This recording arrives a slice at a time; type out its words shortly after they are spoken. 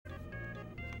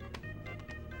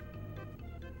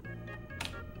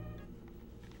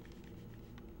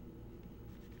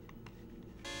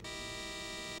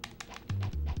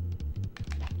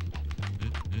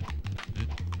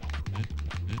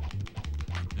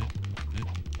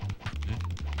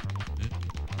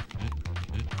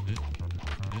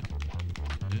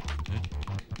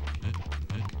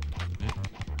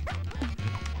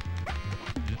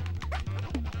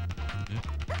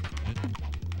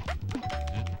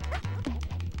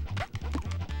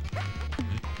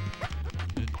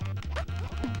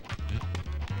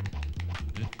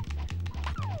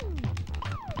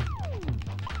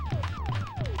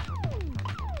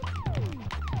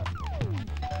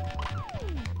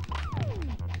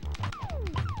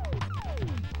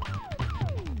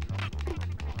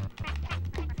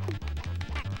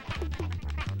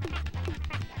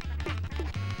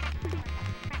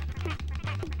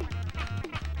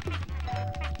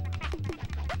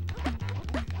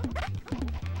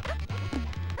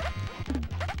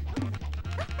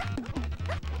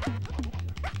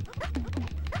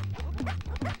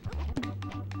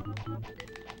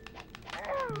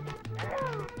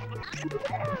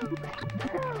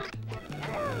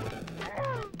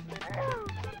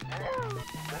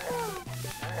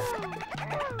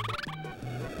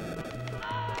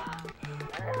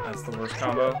That's the worst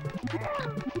combo.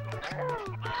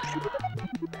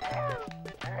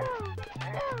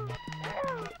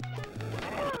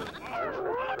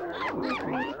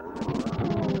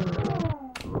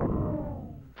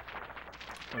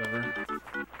 Whatever.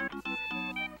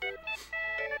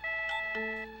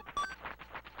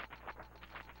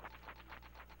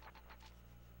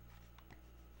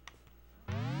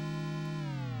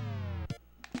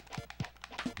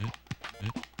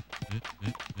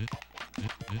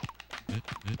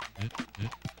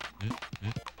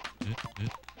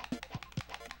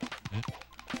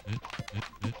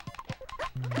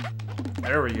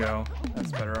 There we go.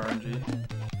 That's better RNG.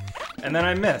 And then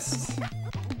I missed. Like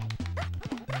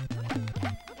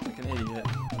an idiot.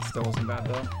 It still wasn't bad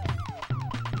though.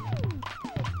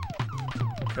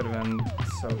 Could have been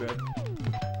so good.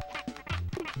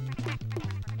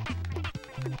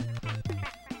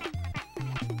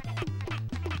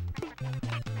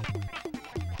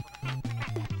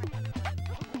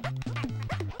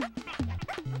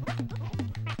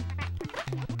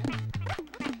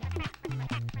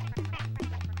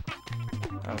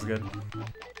 That was good.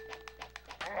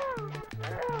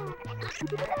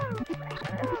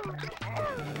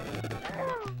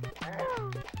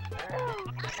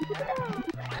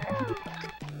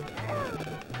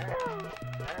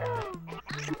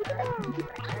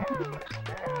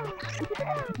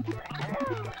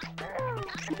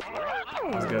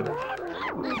 That was good.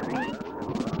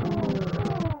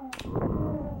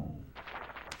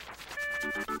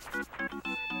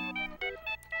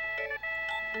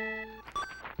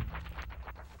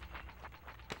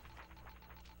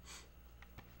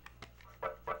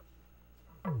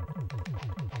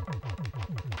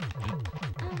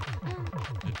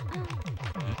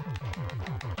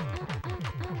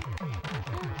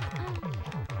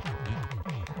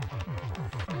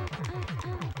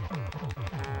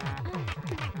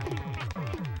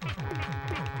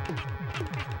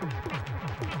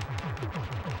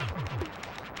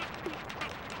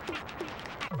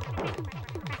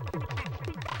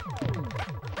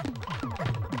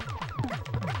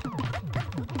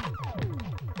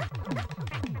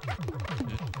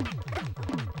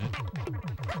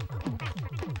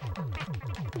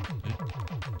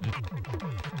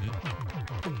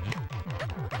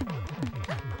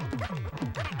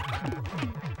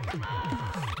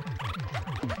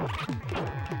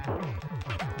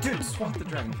 Dude, swat the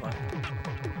dragonfly.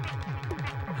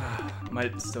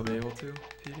 Might still be able to,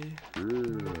 PD.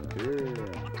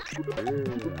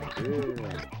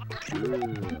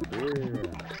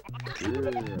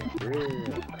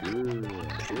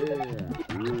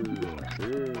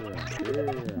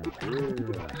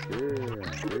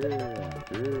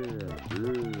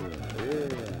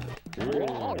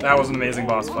 That was an amazing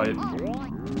boss fight.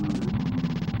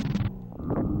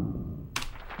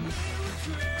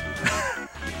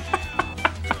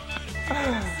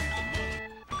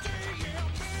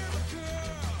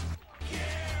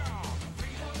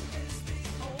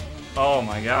 Oh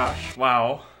my gosh,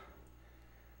 wow.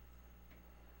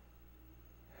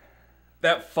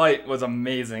 That fight was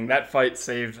amazing. That fight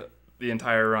saved the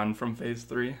entire run from phase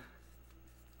 3.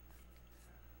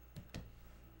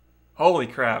 Holy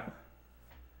crap.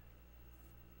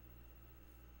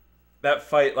 That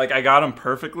fight, like, I got him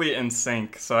perfectly in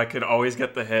sync, so I could always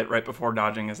get the hit right before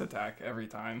dodging his attack every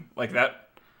time. Like that,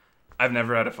 I've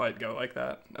never had a fight go like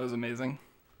that. That was amazing.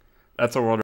 That's a world